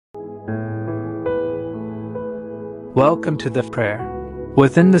Welcome to the prayer.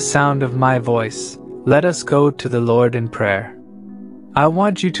 Within the sound of my voice, let us go to the Lord in prayer. I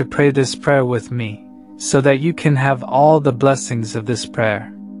want you to pray this prayer with me, so that you can have all the blessings of this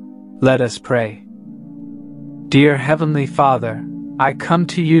prayer. Let us pray. Dear Heavenly Father, I come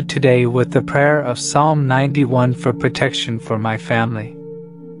to you today with the prayer of Psalm 91 for protection for my family.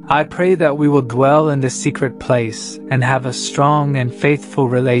 I pray that we will dwell in the secret place and have a strong and faithful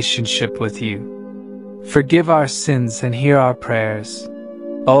relationship with you. Forgive our sins and hear our prayers.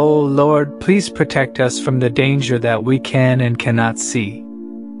 Oh Lord, please protect us from the danger that we can and cannot see.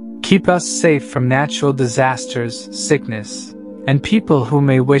 Keep us safe from natural disasters, sickness, and people who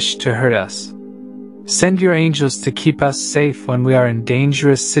may wish to hurt us. Send your angels to keep us safe when we are in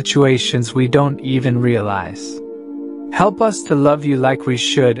dangerous situations we don't even realize. Help us to love you like we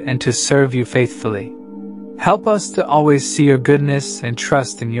should and to serve you faithfully. Help us to always see your goodness and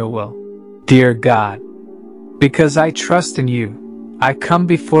trust in your will. Dear God, because I trust in you, I come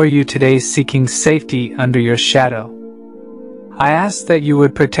before you today seeking safety under your shadow. I ask that you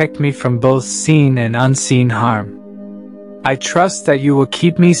would protect me from both seen and unseen harm. I trust that you will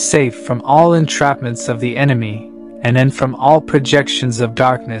keep me safe from all entrapments of the enemy, and from all projections of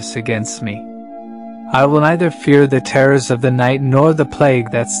darkness against me. I will neither fear the terrors of the night nor the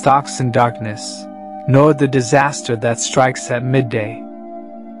plague that stalks in darkness, nor the disaster that strikes at midday.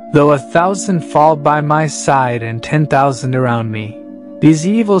 Though 1,000 fall by my side and 10,000 around me, these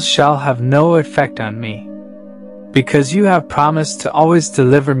evils shall have no effect on me. Because you have promised to always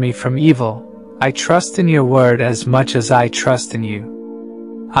deliver me from evil, I trust in your word as much as I trust in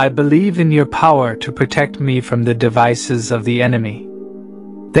you. I believe in your power to protect me from the devices of the enemy.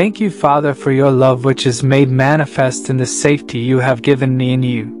 Thank you, Father, for your love which is made manifest in the safety you have given me in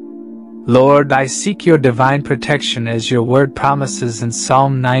you. Lord, I seek your divine protection as your word promises in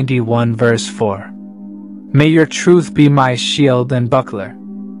Psalm 91 verse 4. May your truth be my shield and buckler.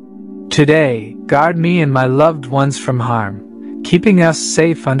 Today, guard me and my loved ones from harm, keeping us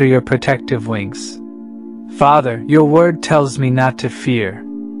safe under your protective wings. Father, your word tells me not to fear.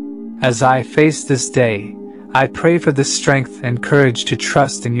 As I face this day, I pray for the strength and courage to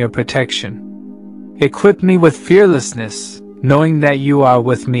trust in your protection. Equip me with fearlessness, knowing that you are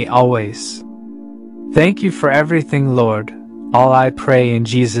with me always. Thank you for everything, Lord. All I pray in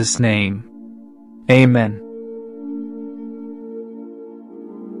Jesus' name. Amen.